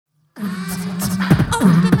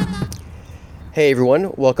Hey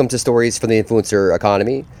everyone, welcome to Stories from the Influencer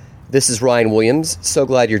Economy. This is Ryan Williams. So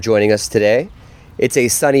glad you're joining us today. It's a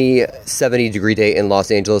sunny 70-degree day in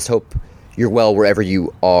Los Angeles. Hope you're well wherever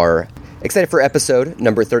you are. Excited for episode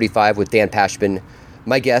number 35 with Dan Pashman,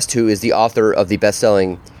 my guest, who is the author of the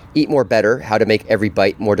best-selling Eat More Better, How to Make Every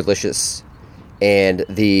Bite More Delicious, and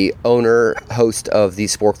the owner, host of the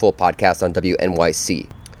Sporkful podcast on WNYC.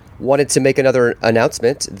 Wanted to make another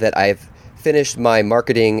announcement that I've finished my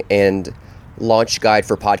marketing and launch guide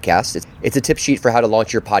for podcasts. It's a tip sheet for how to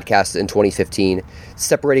launch your podcast in 2015,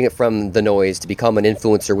 separating it from the noise to become an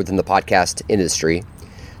influencer within the podcast industry.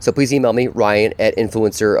 So please email me,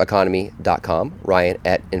 ryan@influencereconomy.com,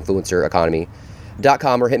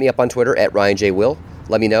 ryan@influencereconomy.com, or hit me up on Twitter @RyanJWill.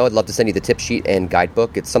 Let me know. I'd love to send you the tip sheet and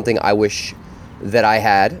guidebook. It's something I wish that I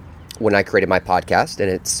had when I created my podcast,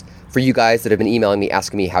 and it's for you guys that have been emailing me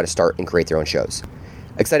asking me how to start and create their own shows.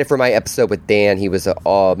 Excited for my episode with Dan. He was an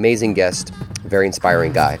amazing guest, very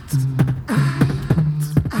inspiring guy.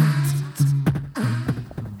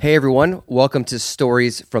 Hey everyone, welcome to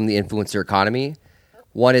Stories from the Influencer Economy.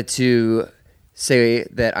 Wanted to say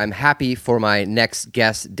that I'm happy for my next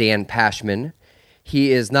guest, Dan Pashman.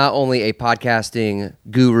 He is not only a podcasting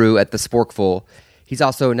guru at the Sporkful, he's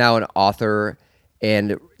also now an author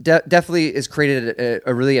and definitely has created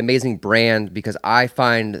a really amazing brand, because I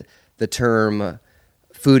find the term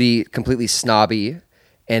foodie completely snobby,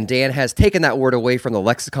 and Dan has taken that word away from the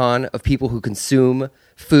lexicon of people who consume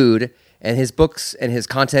food, and his books and his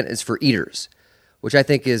content is for eaters, which I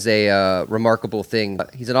think is a remarkable thing.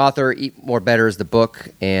 He's an author. Eat More Better is the book,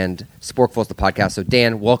 and Sporkful is the podcast. So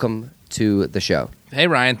Dan, welcome to the show. Hey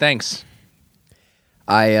Ryan, thanks.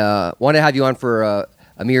 I want to have you on for a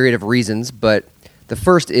myriad of reasons, but the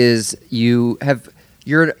first is you're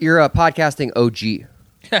a podcasting OG,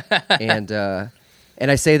 and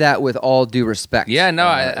I say that with all due respect. Yeah, no,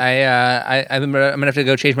 I'm gonna have to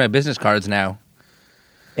go change my business cards now.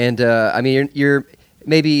 And I mean, you're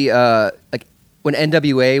maybe like when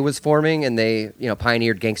NWA was forming and they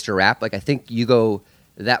pioneered gangster rap. Like I think you go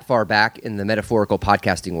that far back in the metaphorical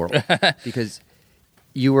podcasting world because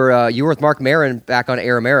you were with Mark Maron back on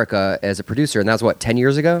Air America as a producer, and that was what, 10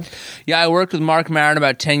 years ago? Yeah, I worked with Mark Maron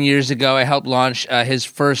about 10 years ago. I helped launch his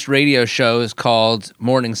first radio show is called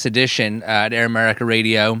Morning Sedition at Air America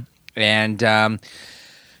Radio, and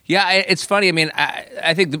it's funny. I mean,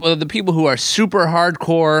 I think the people who are super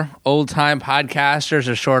hardcore old time podcasters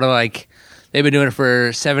are sort of like they've been doing it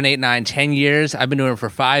for 7, 8, 9, 10 years. I've been doing it for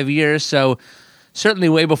 5 years, so certainly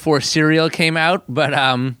way before Serial came out, but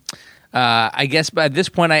I guess by this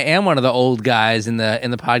point I am one of the old guys in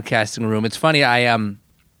the podcasting room. It's funny.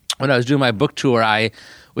 When I was doing my book tour, I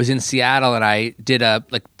was in Seattle and I did a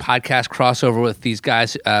podcast crossover with these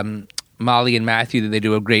guys, Molly and Matthew. They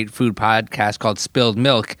do a great food podcast called Spilled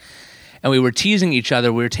Milk, and we were teasing each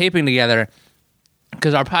other. We were taping together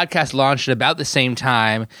because our podcast launched at about the same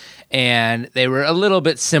time, and they were a little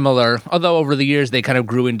bit similar. Although over the years they kind of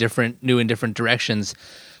grew in different directions.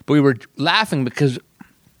 But we were laughing because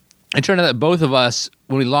it turned out that both of us,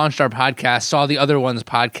 when we launched our podcast, saw the other one's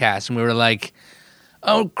podcast, and we were like,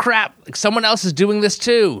 oh, crap, someone else is doing this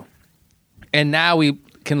too. And now we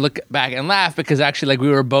can look back and laugh because actually we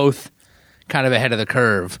were both kind of ahead of the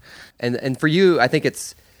curve. And for you, I think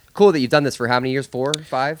it's cool that you've done this for how many years? 4,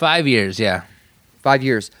 5? 5 years, yeah. 5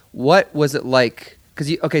 years. What was it like?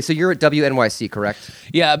 Because so you're at WNYC, correct?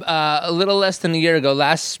 Yeah, a little less than a year ago,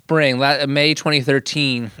 last spring, May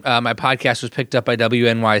 2013, my podcast was picked up by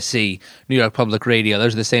WNYC, New York Public Radio.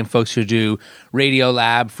 Those are the same folks who do Radio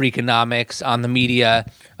Lab, Freakonomics, On the Media,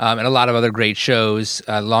 and a lot of other great shows.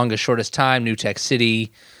 Longest, Shortest Time, New Tech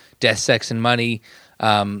City, Death, Sex, and Money.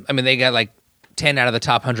 I mean, they got 10 out of the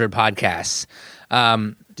top 100 podcasts.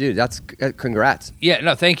 Dude, that's congrats. Yeah,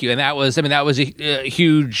 no, thank you. And that was a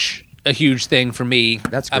huge thing for me.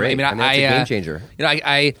 That's great. That's a game changer.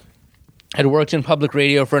 I had worked in public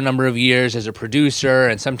radio for a number of years as a producer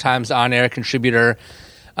and sometimes on-air contributor,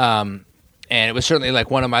 and it was certainly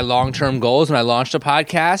one of my long-term goals when I launched a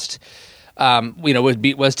podcast.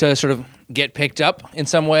 Was to sort of get picked up in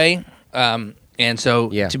some way, and so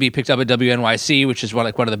to be picked up at WNYC, which is one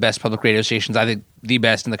of the best public radio stations, I think the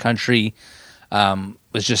best in the country,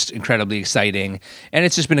 was just incredibly exciting, and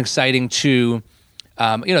it's just been exciting to.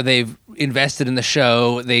 They've invested in the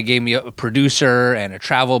show. They gave me a producer and a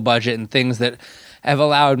travel budget and things that have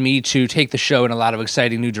allowed me to take the show in a lot of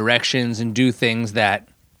exciting new directions and do things that,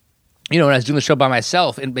 when I was doing the show by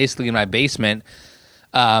myself and basically in my basement,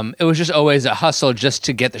 it was just always a hustle just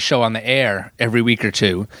to get the show on the air every week or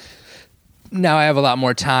two. Now I have a lot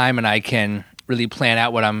more time and I can really plan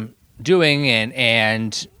out what I'm doing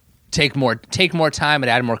and take more time and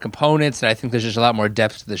add more components, and I think there's just a lot more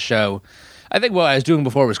depth to the show. I think what I was doing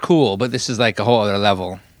before was cool, but this is like a whole other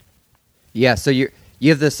level. Yeah, so you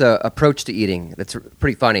have this approach to eating that's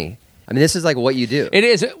pretty funny. I mean, this is like what you do. It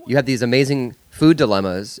is. You have these amazing food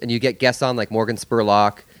dilemmas, and you get guests on like Morgan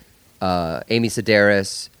Spurlock, Amy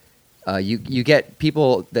Sedaris. You get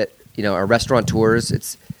people that are restaurateurs.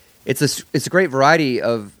 It's a great variety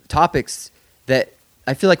of topics that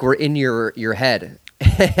I feel like we're in your head,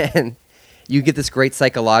 and you get this great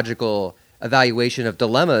psychological evaluation of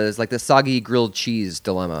dilemmas, like the soggy grilled cheese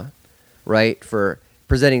dilemma, right? For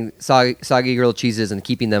presenting soggy grilled cheeses and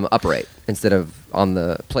keeping them upright instead of on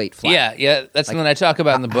the plate flat. Yeah, that's something I talk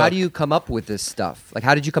about in the book. How do you come up with this stuff? Like,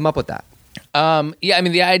 how did you come up with that? Yeah, I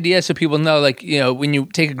mean, the idea, so people know, like, when you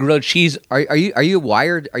take a grilled cheese, are you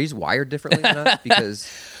wired differently than us? Because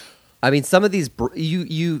I mean, some of these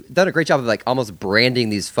you've done a great job of like almost branding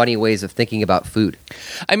these funny ways of thinking about food.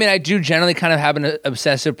 I mean, I do generally kind of have an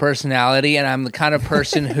obsessive personality, and I'm the kind of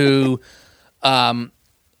person who,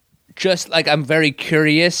 just like, I'm very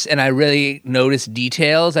curious, and I really notice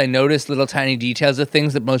details. I notice little tiny details of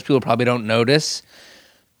things that most people probably don't notice.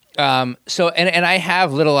 So I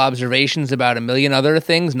have little observations about a million other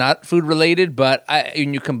things, not food related, but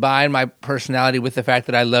when you combine my personality with the fact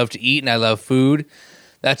that I love to eat and I love food,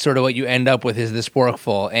 that's sort of what you end up with, is this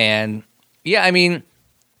sporkful. And yeah, I mean,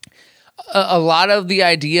 a lot of the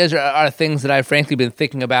ideas are things that I've frankly been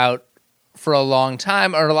thinking about for a long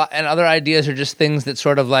time, and other ideas are just things that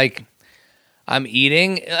sort of like I'm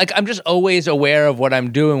eating. Like, I'm just always aware of what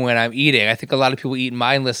I'm doing when I'm eating. I think a lot of people eat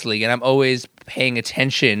mindlessly, and I'm always paying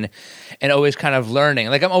attention and always kind of learning.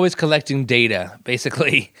 Like, I'm always collecting data,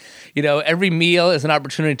 basically. Every meal is an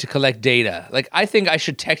opportunity to collect data. Like, I think I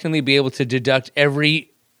should technically be able to deduct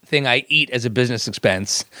everything I eat as a business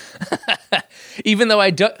expense. Even though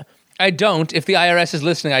I don't. If the IRS is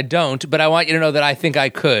listening, I don't. But I want you to know that I think I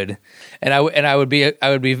could, and it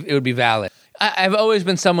would be valid. I've always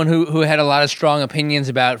been someone who had a lot of strong opinions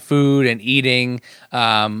about food and eating.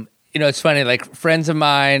 It's funny, like, friends of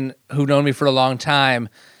mine who've known me for a long time,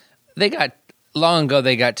 they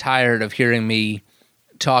got tired of hearing me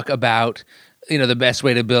talk about, the best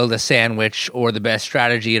way to build a sandwich or the best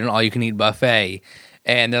strategy at an all-you-can-eat buffet.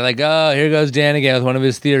 And they're like, oh, here goes Dan again with one of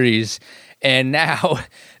his theories. And now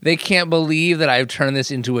they can't believe that I've turned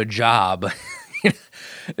this into a job.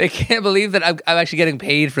 They can't believe that I'm actually getting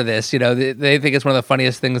paid for this. They think it's one of the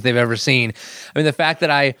funniest things they've ever seen. I mean, the fact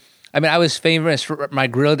that I was famous for my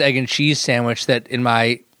grilled egg and cheese sandwich that in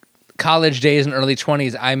my college days and early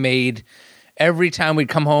 20s I made every time we'd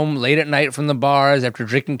come home late at night from the bars after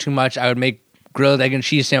drinking too much. I would make grilled egg and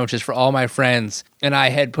cheese sandwiches for all my friends. And I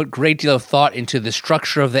had put a great deal of thought into the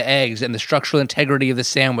structure of the eggs and the structural integrity of the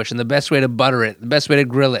sandwich and the best way to butter it, the best way to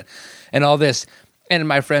grill it, and all this. And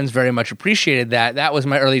my friends very much appreciated that. That was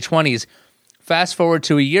my early 20s. Fast forward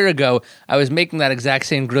to a year ago, I was making that exact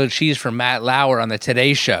same grilled cheese for Matt Lauer on the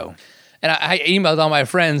Today Show. And I emailed all my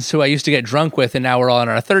friends who I used to get drunk with, and now we're all in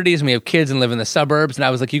our 30s, and we have kids and live in the suburbs. And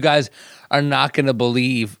I was like, you guys are not going to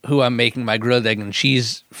believe who I'm making my grilled egg and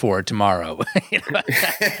cheese for tomorrow.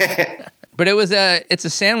 But it's a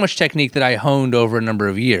sandwich technique that I honed over a number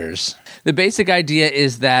of years. The basic idea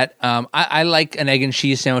is that I like an egg and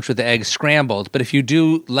cheese sandwich with the eggs scrambled, but if you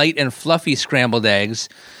do light and fluffy scrambled eggs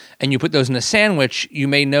and you put those in a sandwich, you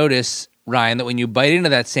may notice, Ryan, that when you bite into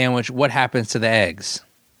that sandwich, what happens to the eggs?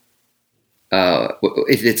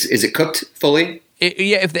 Is it cooked fully?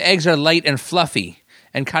 If the eggs are light and fluffy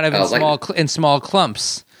and kind of in small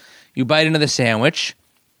clumps, you bite into the sandwich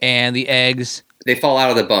and the eggs... They fall out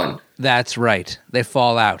of the bun. That's right. They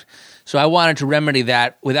fall out. So I wanted to remedy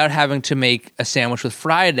that without having to make a sandwich with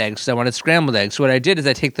fried eggs, because I wanted scrambled eggs. So what I did is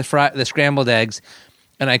I take the scrambled eggs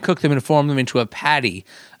and I cook them and form them into a patty,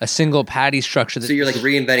 a single patty structure. So you're like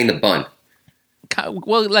reinventing the bun.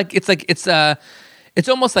 Well, it's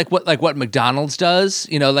almost like what McDonald's does.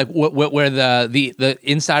 Where the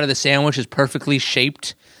inside of the sandwich is perfectly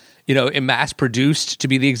shaped, and mass produced to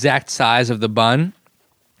be the exact size of the bun.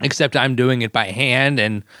 Except I'm doing it by hand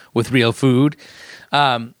and with real food.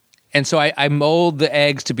 And so I mold the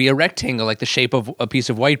eggs to be a rectangle, like the shape of a piece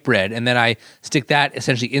of white bread. And then I stick that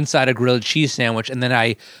essentially inside a grilled cheese sandwich. And then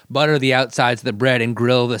I butter the outsides of the bread and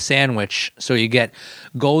grill the sandwich. So you get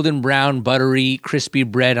golden brown, buttery, crispy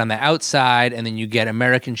bread on the outside. And then you get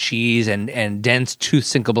American cheese and dense,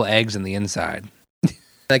 tooth-sinkable eggs on the inside.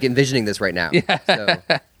 Like envisioning this right now. Yeah. So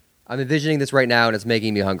I'm envisioning this right now, and it's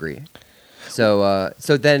making me hungry. So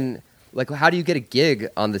then, like, how do you get a gig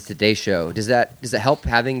on the Today Show? Does it help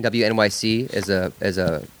having WNYC as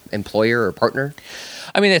a employer or partner?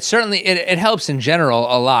 I mean, it certainly it helps in general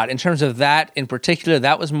a lot. In terms of that in particular,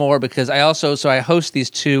 that was more because I host these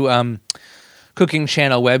two cooking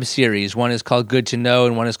channel web series. One is called Good to Know,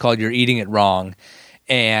 and one is called You're Eating It Wrong.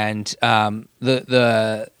 And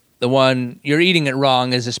the one You're Eating It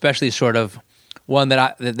Wrong is especially sort of one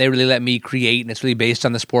that they really let me create, and it's really based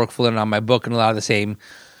on the Sporkful and on my book and a lot of the same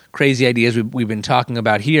crazy ideas we've been talking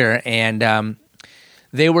about here. And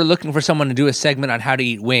they were looking for someone to do a segment on how to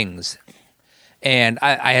eat wings. And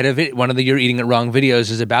I had one of the You're Eating It Wrong videos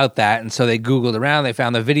is about that, and so they Googled around, they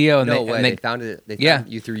found the video, and they found it. They found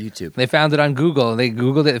you through YouTube. They found it on Google. They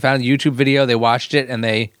Googled it, they found a YouTube video, they watched it, and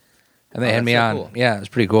they had me on. Cool. Yeah, it was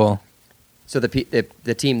pretty cool. So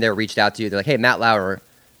the team there reached out to you. They're like, "Hey, Matt Lauer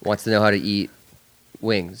wants to know how to eat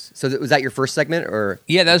wings." So was that your first segment, or?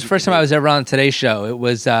 Yeah, that was the first time I was ever on Today's Show. It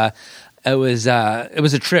was a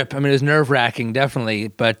trip. I mean, it was nerve-wracking, definitely,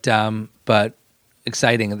 but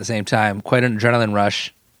exciting at the same time. Quite an adrenaline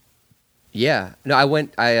rush. Yeah. No,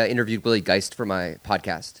 I interviewed Willie Geist for my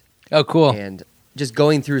podcast. Oh, cool. And just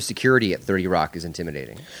going through security at 30 Rock is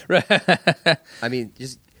intimidating. Right. I mean,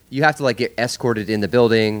 you have to like get escorted in the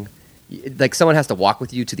building. Like someone has to walk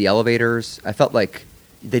with you to the elevators. I felt like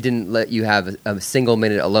they didn't let you have a single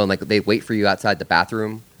minute alone. Like they wait for you outside the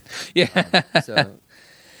bathroom. Yeah.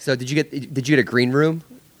 So did you get a green room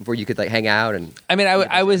where you could like hang out? And I mean,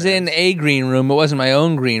 I was in a green room. It wasn't my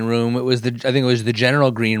own green room. It was I think it was the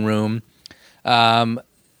general green room.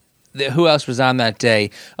 Who else was on that day?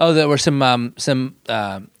 Oh, there were some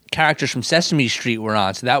characters from Sesame Street were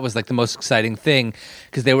on. So that was like the most exciting thing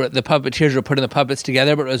because the puppeteers were putting the puppets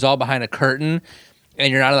together, but it was all behind a curtain,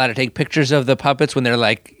 and you're not allowed to take pictures of the puppets when they're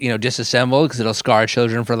like disassembled because it'll scar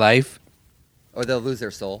children for life. Or they'll lose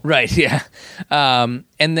their soul. Right, yeah. And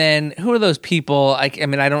then who are those people? I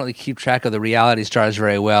mean, I don't really keep track of the reality stars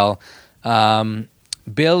very well.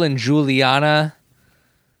 Bill and Juliana,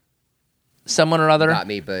 someone or other. Not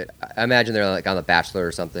me, but I imagine they're like on The Bachelor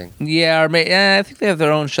or something. Yeah, I think they have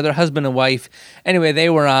their own show. They're husband and wife. Anyway, they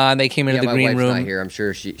were on. They came into the green room. My wife's not here. I'm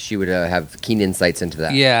sure she would have keen insights into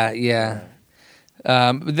that. Yeah.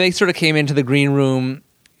 They sort of came into the green room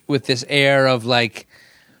with this air of like,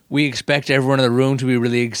 we expect everyone in the room to be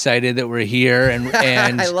really excited that we're here, and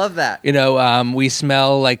I love that. We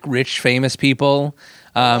smell like rich, famous people.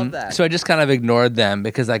 I love that. So I just kind of ignored them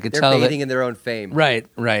because I could tell they're bathing in their own fame. Right.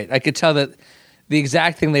 I could tell that the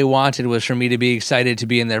exact thing they wanted was for me to be excited to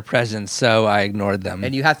be in their presence, so I ignored them.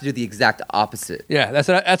 And you have to do the exact opposite. Yeah, that's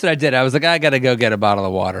what I did. I was like, I got to go get a bottle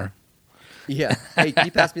of water. Yeah. Hey, can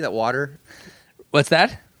you pass me that water? What's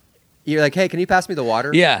that? You're like, hey, can you pass me the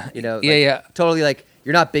water? Yeah. Yeah. Totally like.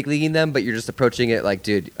 You're not big leaguing them, but you're just approaching it like,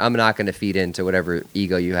 dude, I'm not going to feed into whatever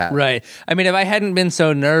ego you have. Right. I mean, if I hadn't been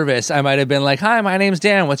so nervous, I might have been like, hi, my name's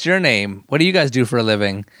Dan. What's your name? What do you guys do for a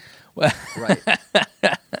living? Right.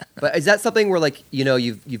 But is that something where like,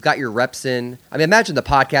 you've got your reps in? I mean, imagine the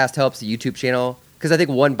podcast helps, the YouTube channel. Because I think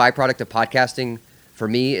one byproduct of podcasting for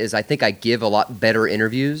me is I think I give a lot better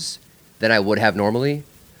interviews than I would have normally.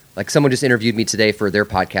 Like someone just interviewed me today for their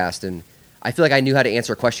podcast, and I feel like I knew how to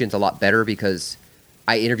answer questions a lot better because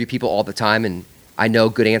I interview people all the time, and I know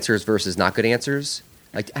good answers versus not good answers.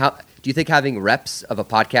 Like, how do you think having reps of a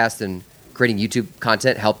podcast and creating YouTube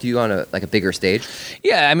content helped you on a bigger stage?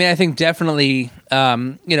 Yeah, I mean, I think definitely,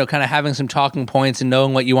 kind of having some talking points and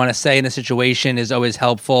knowing what you want to say in a situation is always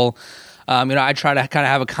helpful. I try to kind of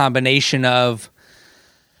have a combination of,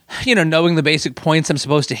 knowing the basic points I'm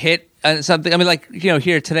supposed to hit. Something. I mean, like,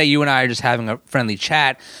 here today, you and I are just having a friendly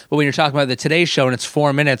chat. But when you're talking about the Today Show and it's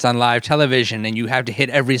 4 minutes on live television and you have to hit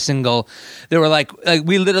every single, they were like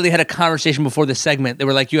we literally had a conversation before the segment. They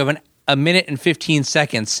were like, you have a minute and 15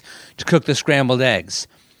 seconds to cook the scrambled eggs.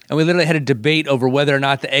 And we literally had a debate over whether or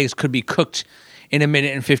not the eggs could be cooked in a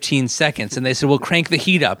minute and 15 seconds. And they said, well, crank the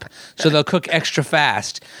heat up so they'll cook extra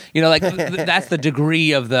fast. That's the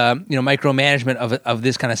degree of the, micromanagement of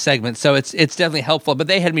this kind of segment. So it's definitely helpful. But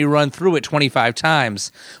they had me run through it 25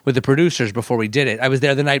 times with the producers before we did it. I was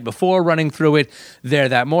there the night before running through it, there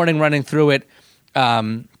that morning running through it.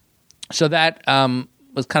 So that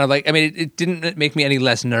was kind of like, I mean, it didn't make me any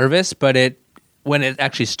less nervous, but when it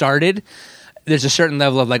actually started, there's a certain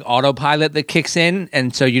level of like autopilot that kicks in,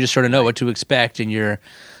 and so you just sort of know what to expect. And you're,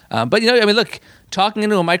 but look, talking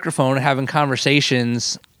into a microphone, having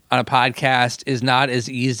conversations on a podcast is not as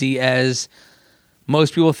easy as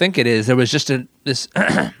most people think it is. There was just this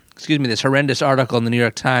horrendous article in the New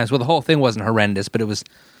York Times. Well, the whole thing wasn't horrendous, but it was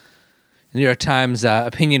the New York Times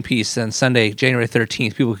opinion piece on Sunday, January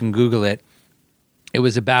 13th. People can Google it. It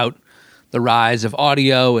was about the rise of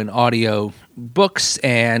audio and audio books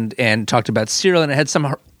and talked about Serial, and it had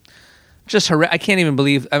some just I can't even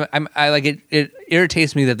believe. I like it. It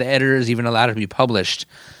irritates me that the editor is even allowed to be published.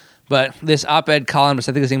 But this op-ed columnist,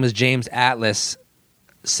 I think his name was James Atlas,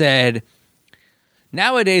 said,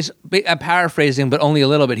 nowadays, I'm paraphrasing, but only a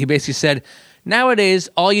little bit. He basically said, nowadays,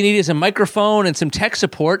 all you need is a microphone and some tech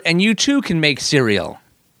support, and you too can make Serial.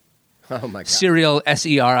 Oh my God. Serial,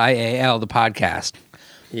 Serial, the podcast.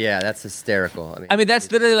 Yeah, that's hysterical. I mean, that's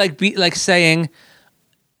literally like saying,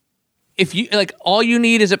 if you like, all you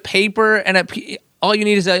need is a paper and all you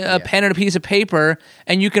need is a pen and a piece of paper,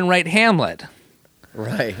 and you can write Hamlet.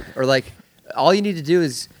 Right. Or like, all you need to do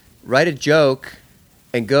is write a joke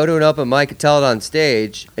and go to an open mic and tell it on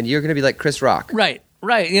stage, and you're going to be like Chris Rock. Right.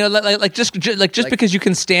 Right, you know, like just because you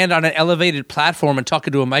can stand on an elevated platform and talk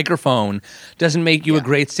into a microphone doesn't make you a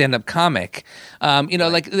great stand-up comic. You know,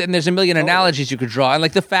 like, and there's a million analogies you could draw, and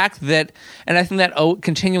like the fact that, and I think that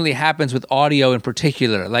continually happens with audio in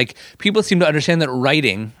particular. Like, people seem to understand that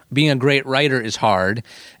writing, being a great writer, is hard,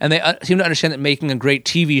 and they seem to understand that making a great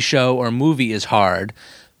TV show or movie is hard.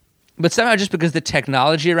 But somehow, just because the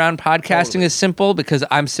technology around podcasting is simple, because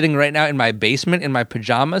I'm sitting right now in my basement in my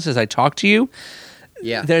pajamas as I talk to you.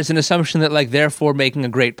 Yeah. There's an assumption that, like, therefore making a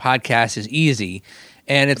great podcast is easy.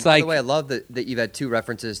 And it's by the way, I love that you've had two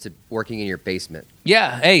references to working in your basement.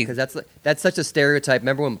 Yeah, hey. Because that's such a stereotype.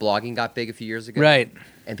 Remember when blogging got big a few years ago? Right.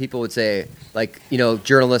 And people would say, like, you know,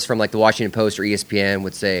 journalists from, like, the Washington Post or ESPN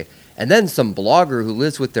would say, and then some blogger who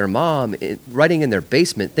lives with their mom writing in their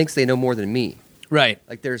basement thinks they know more than me. Right.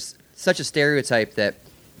 Like, there's such a stereotype that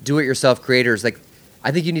do-it-yourself creators, like,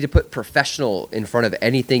 I think you need to put professional in front of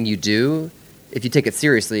anything you do if you take it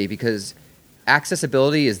seriously, because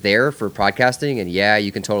accessibility is there for podcasting, and yeah, you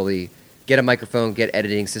can totally get a microphone, get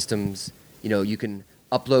editing systems, you know, you can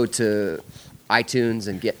upload to iTunes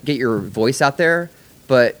and get your voice out there,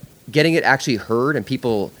 but getting it actually heard and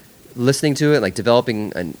people listening to it, like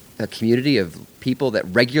developing a community of people that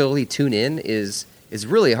regularly tune in is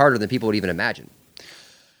really harder than people would even imagine.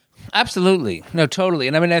 Absolutely. No, totally.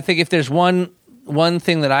 And I mean, I think if there's one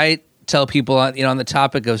thing that I tell people, you know, on the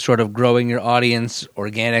topic of sort of growing your audience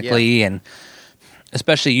organically and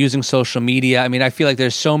especially using social media. I mean, I feel like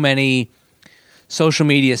there's so many social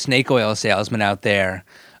media snake oil salesmen out there.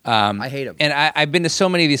 I hate them. And I've been to so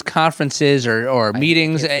many of these conferences or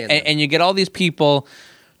meetings, and you get all these people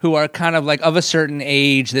who are kind of like of a certain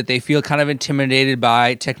age that they feel kind of intimidated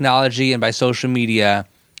by technology and by social media.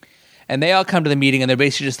 And they all come to the meeting and they're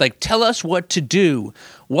basically just like, tell us what to do.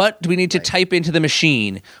 What do we need to type into the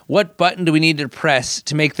machine? What button do we need to press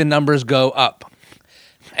to make the numbers go up?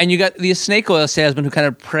 And you got these snake oil salesmen who kind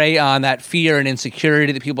of prey on that fear and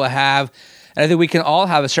insecurity that people have. And I think we can all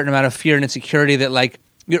have a certain amount of fear and insecurity that, like,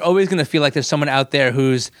 you're always going to feel like there's someone out there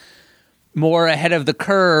who's more ahead of the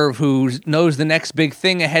curve, who knows the next big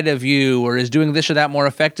thing ahead of you, or is doing this or that more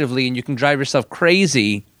effectively, and you can drive yourself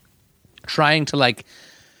crazy trying to, like,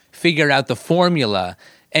 figure out the formula.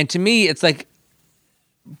 And to me, it's like,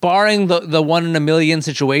 barring the 1 in a million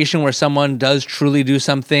situation where someone does truly do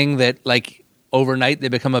something that, like, overnight they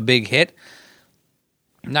become a big hit,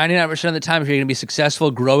 99% of the time, if you're going to be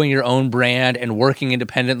successful growing your own brand and working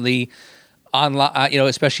independently online, you know,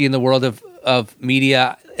 especially in the world of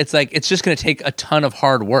media, it's like, it's just going to take a ton of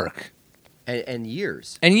hard work. And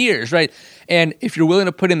years. And years, right? And if you're willing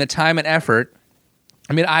to put in the time and effort,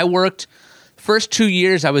 I mean, I worked, first 2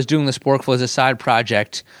 years I was doing the Sporkful as a side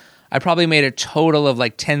project. I probably made a total of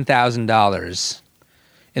like $10,000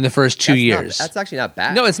 in the first 2 years. That's actually not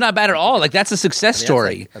bad. No, it's not bad at all. Like, that's a success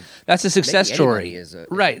story. That's a success story.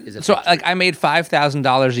 Right. So, like, I made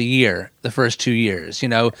 $5,000 a year the first 2 years, you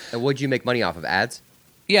know. And what'd you make money off of? Ads?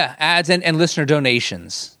 Yeah, ads and listener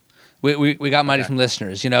donations. We got money from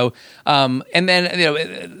listeners, you know. And then, you know,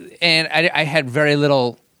 and I had very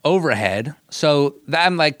little overhead. So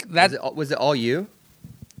I'm like, that was it all you?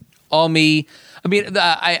 All me. I mean,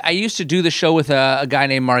 I used to do the show with a guy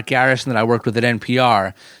named Mark Garrison that I worked with at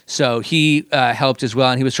NPR. So he helped as well,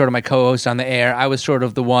 and he was sort of my co-host on the air. I was sort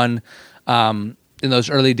of the one in those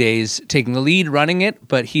early days taking the lead, running it,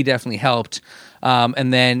 but he definitely helped.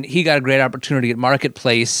 And then he got a great opportunity at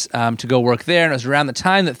Marketplace to go work there, and it was around the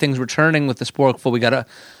time that things were turning with the Sporkful.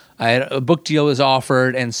 I had a book deal was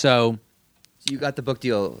offered, and so you got the book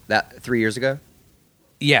deal that 3 years ago?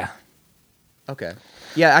 Yeah. Okay.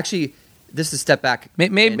 Yeah, actually, this is a step back.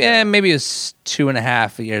 Maybe it was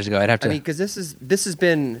 2.5 years ago. I'd have to. I mean, because this has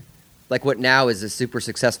been like what now is a super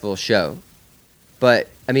successful show. But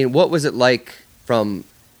I mean, what was it like from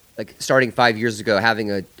like starting 5 years ago,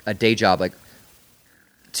 having a day job, like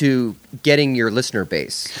to getting your listener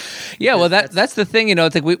base? Yeah, well, that's the thing, you know.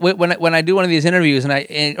 It's like when I do one of these interviews, and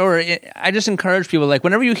I just encourage people, like,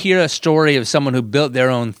 whenever you hear a story of someone who built their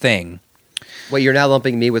own thing, Wait, you're now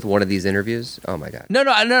lumping me with one of these interviews? Oh my god! No.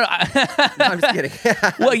 No, I'm just kidding.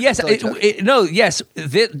 Well, yes,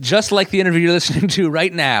 Totally just like the interview you're listening to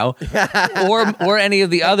right now, or any of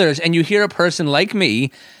the others, and you hear a person like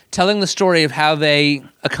me telling the story of how they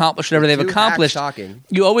accomplished whatever they've accomplished. Shocking.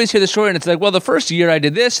 You always hear the story, and it's like, well, the first year I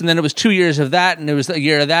did this, and then it was 2 years of that, and it was a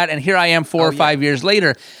year of that, and here I am 4 or 5 years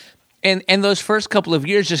later, and those first couple of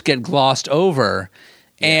years just get glossed over,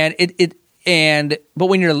 and but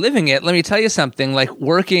when you're living it, let me tell you something, like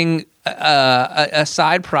working a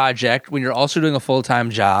side project when you're also doing a full-time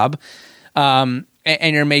job, and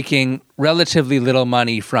you're making relatively little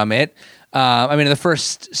money from it. I mean, in the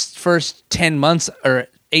first 10 months or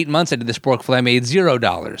 8 months I did the Sporkful, I made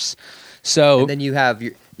 $0. So and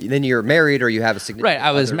then you're married or you have a significant right.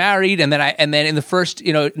 I was other. married, and then in the first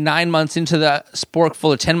 9 months into the Sporkful,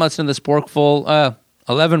 or 10 months into the Sporkful,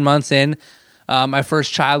 11 months in, my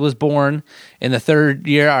first child was born. In the third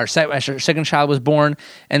year, our second child was born,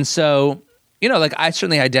 and so like I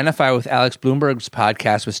certainly identify with Alex Bloomberg's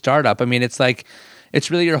podcast with Startup. I mean, it's like it's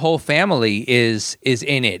really your whole family is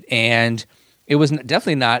in it, and it was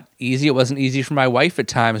definitely not easy. It wasn't easy for my wife at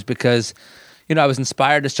times because, I was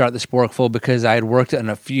inspired to start the Sporkful because I had worked in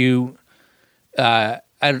a few. I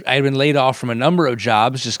had been laid off from a number of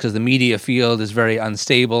jobs just because the media field is very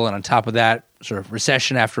unstable, and on top of that, sort of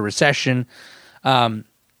recession after recession. And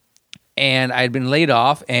I had been laid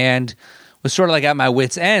off and was sort of like at my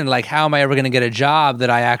wit's end. Like, how am I ever going to get a job that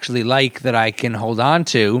I actually like, that I can hold on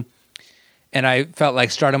to? And I felt like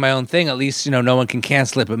starting my own thing. At least, no one can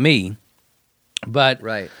cancel it but me. But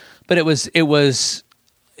Right. But it was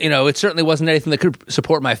it certainly wasn't anything that could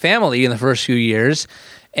support my family in the first few years.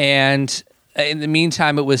 And in the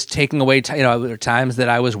meantime, it was taking away. There were times that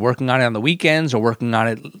I was working on it on the weekends or working on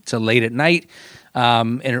it till late at night,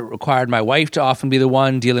 and it required my wife to often be the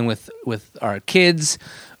one dealing with our kids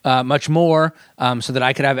much more, so that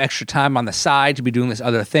I could have extra time on the side to be doing this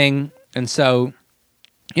other thing. And so,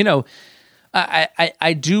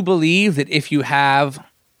 I do believe that if you have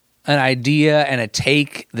an idea and a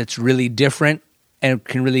take that's really different and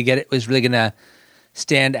can really is really going to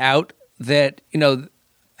stand out, that,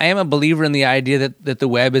 I am a believer in the idea that the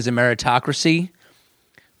web is a meritocracy,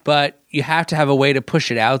 but you have to have a way to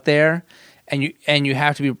push it out there, and you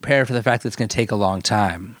have to be prepared for the fact that it's going to take a long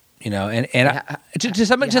time, to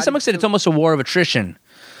some extent, it's almost a war of attrition.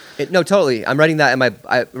 No, totally. I'm writing that I'm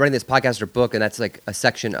writing this podcast or book, and that's like a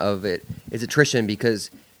section of it is attrition,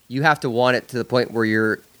 because you have to want it to the point where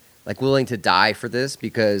you're like willing to die for this,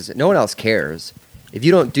 because no one else cares. If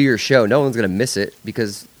you don't do your show, no one's going to miss it,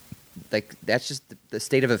 because like that's just the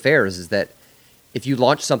state of affairs, is that if you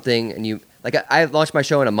launch something and I launched my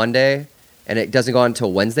show on a Monday and it doesn't go on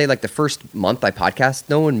until Wednesday, like the first month I podcast,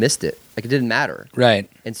 no one missed it. Like it didn't matter. Right.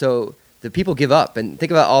 And so the people give up, and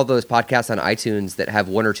think about all those podcasts on iTunes that have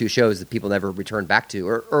one or two shows that people never return back to,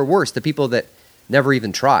 or worse, the people that never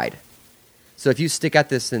even tried. So if you stick at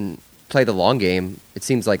this and play the long game, it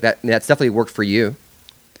seems like that's definitely worked for you.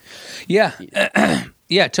 Yeah.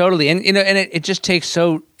 Yeah, totally. And it just takes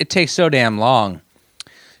so damn long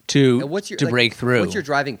to break through. What's your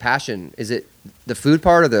driving passion? Is it the food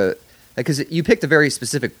part, or because you picked a very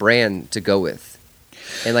specific brand to go with?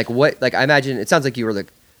 And I imagine it sounds like you were the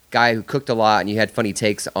guy who cooked a lot and you had funny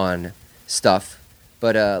takes on stuff.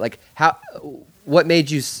 But what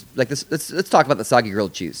made you like this? Let's talk about the soggy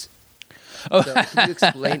grilled cheese. Oh. So can you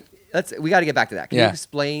explain? We got to get back to that. Can you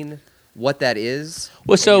explain what that is?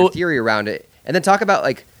 Well, and your theory around it, and then talk about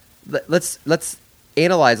let's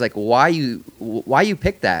analyze why you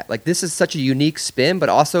picked that. Like, this is such a unique spin, but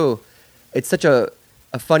also it's such a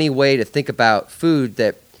funny way to think about food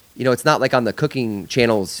that it's not like on the cooking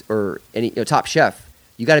channels or any Top Chef.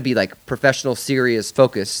 You got to be like professional, serious,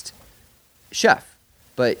 focused chef.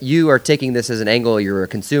 But you are taking this as an angle. You're a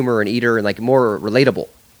consumer, an eater, and more relatable.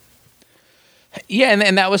 Yeah,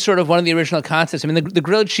 and that was sort of one of the original concepts. I mean, the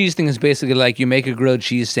grilled cheese thing is basically like you make a grilled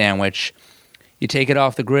cheese sandwich, you take it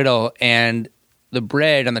off the griddle, and the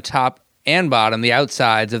bread on the top and bottom, the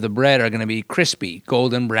outsides of the bread are going to be crispy,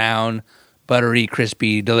 golden brown, buttery,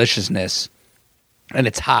 crispy deliciousness, and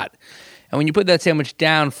it's hot. And when you put that sandwich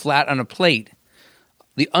down flat on a plate,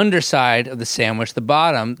 the underside of the sandwich, the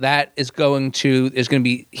bottom, there's going to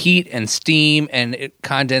be heat and steam and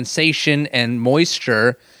condensation and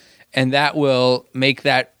moisture, and that will make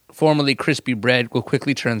that formerly crispy bread will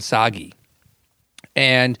quickly turn soggy.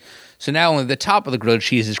 And so now only the top of the grilled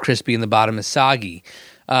cheese is crispy and the bottom is soggy.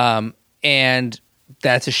 And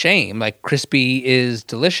that's a shame. Like, crispy is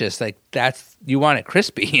delicious. Like, you want it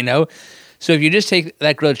crispy, So if you just take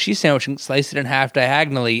that grilled cheese sandwich and slice it in half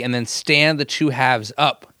diagonally and then stand the two halves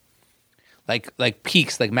up, like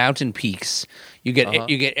peaks, like mountain peaks. You get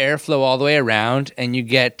airflow all the way around, and you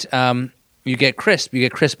get crisp. You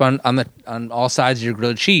get crisp on all sides of your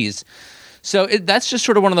grilled cheese. So that's just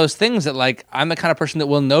sort of one of those things that, like, I'm the kind of person that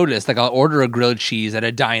will notice. Like, I'll order a grilled cheese at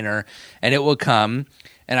a diner, and it will come,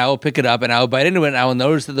 and I will pick it up, and I will bite into it, and I will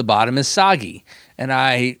notice that the bottom is soggy. And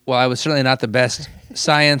I was certainly not the best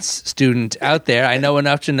science student out there. I know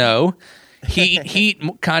enough to know heat,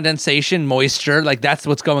 condensation, moisture, like, that's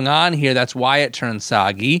what's going on here. That's why it turns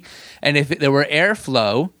soggy. And if there were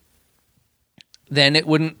airflow, then it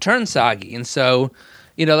wouldn't turn soggy. And so,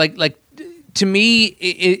 like to me,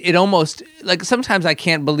 it almost, like, sometimes I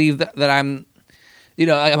can't believe that I'm,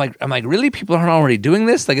 I'm like, really? People aren't already doing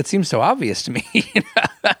this? Like, it seems so obvious to me.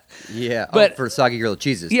 Yeah, but for soggy grilled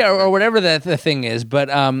cheeses. Yeah, or whatever the thing is. But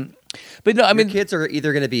no, I mean, kids are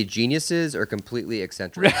either going to be geniuses or completely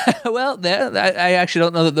eccentric. Well, I actually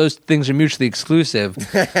don't know that those things are mutually exclusive.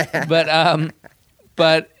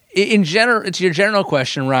 But in general, to your general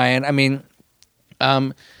question, Ryan, I mean,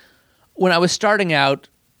 when I was starting out,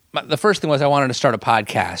 the first thing was I wanted to start a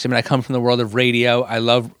podcast. I mean, I come from the world of radio. I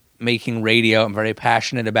love making radio. I'm very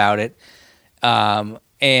passionate about it.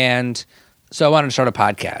 And so I wanted to start a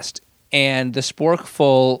podcast. And the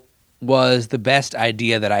Sporkful was the best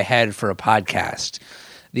idea that I had for a podcast.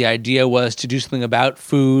 The idea was to do something about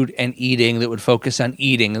food and eating that would focus on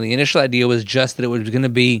eating. And the initial idea was just that it was going to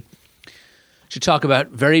be to talk about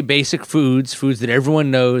very basic foods that everyone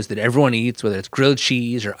knows, that everyone eats, whether it's grilled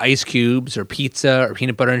cheese or ice cubes or pizza or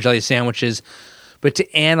peanut butter and jelly sandwiches, but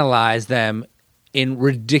to analyze them in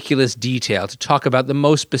ridiculous detail, to talk about the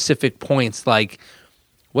most specific points, like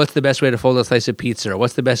what's the best way to fold a slice of pizza, or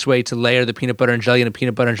what's the best way to layer the peanut butter and jelly in a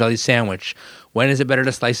peanut butter and jelly sandwich, when is it better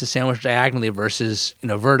to slice a sandwich diagonally versus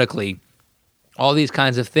vertically, all these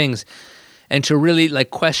kinds of things, and to really,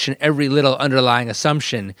 like, question every little underlying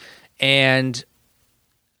assumption. And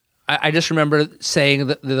I just remember saying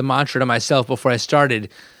the mantra to myself before I started,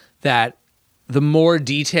 that the more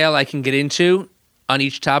detail I can get into on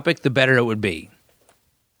each topic, the better it would be.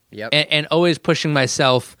 Yep. And always pushing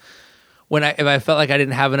myself if I felt like I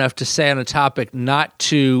didn't have enough to say on a topic, not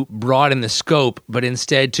to broaden the scope, but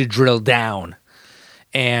instead to drill down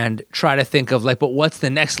and try to think of, like, but what's the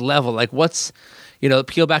next level? Like, what's,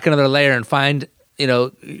 peel back another layer and find,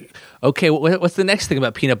 okay, what's the next thing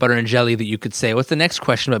about peanut butter and jelly that you could say? What's the next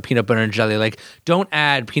question about peanut butter and jelly? Like, don't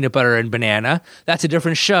add peanut butter and banana. That's a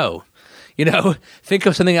different show. Think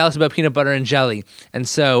of something else about peanut butter and jelly. And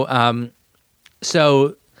so,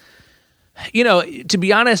 to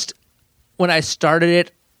be honest, when I started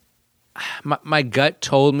it, my gut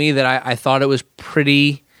told me that I thought it was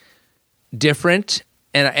pretty different,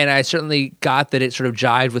 and I certainly got that it sort of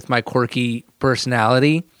jived with my quirky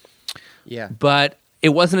personality. Yeah. But it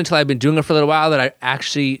wasn't until I'd been doing it for a little while that I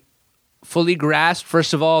actually fully grasped,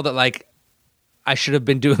 first of all, that, like, I should have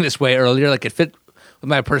been doing this way earlier. Like, it fit with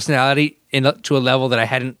my personality to a level that I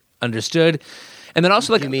hadn't understood. And then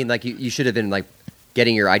also, like, you mean like you should have been, like,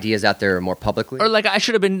 getting your ideas out there more publicly? Or, like, I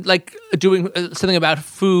should have been, like, doing something about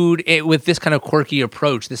food with this kind of quirky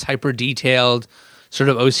approach, this hyper detailed sort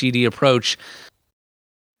of OCD approach.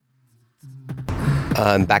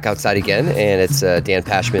 I'm back outside again, and it's Dan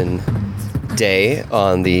Pashman Day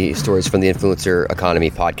on the Stories from the Influencer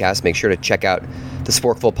Economy podcast. Make sure to check out the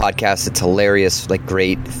Sporkful podcast. It's hilarious, like,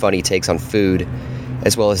 great, funny takes on food,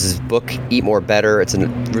 as well as his book, Eat More Better. It's a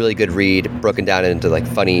really good read, broken down into, like,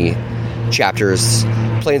 funny chapters.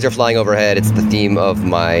 Planes are flying overhead. It's the theme of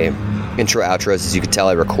my intro outros. As you can tell,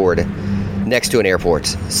 I record next to an airport.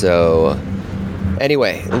 So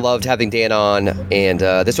anyway, loved having Dan on, and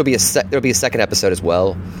this will be there'll be a second episode as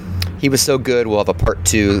well. He was so good. We'll have a part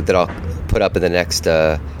 2 that I'll put up in the next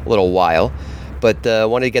little while. But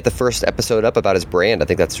wanted to get the first episode up about his brand. I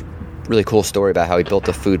think that's a really cool story about how he built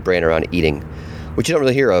a food brand around eating, which you don't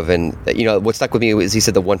really hear of. And what stuck with me is he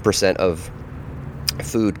said the 1% of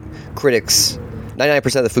food critics,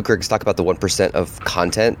 99% of the food critics talk about the 1% of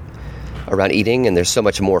content around eating, and there's so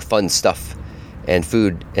much more fun stuff, and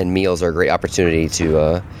food and meals are a great opportunity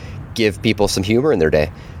to give people some humor in their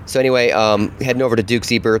day. So anyway, heading over to Duke's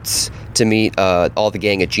Eberts to meet all the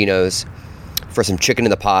gang at Gino's for some chicken in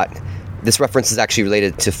the pot. This reference is actually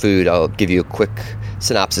related to food. I'll give you a quick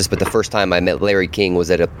synopsis, but the first time I met Larry King was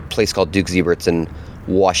at a place called Duke's Eberts in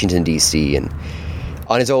Washington, D.C., and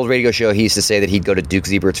on his old radio show, he used to say that he'd go to Duke's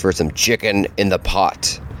Eberts for some chicken in the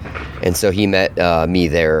pot. And so he met me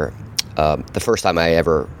there the first time I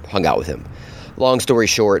ever hung out with him. Long story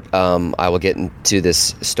short, I will get into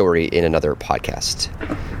this story in another podcast.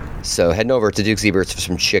 So heading over to Duke's Eberts for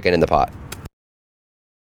some chicken in the pot.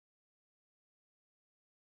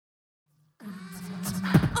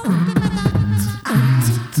 Oh.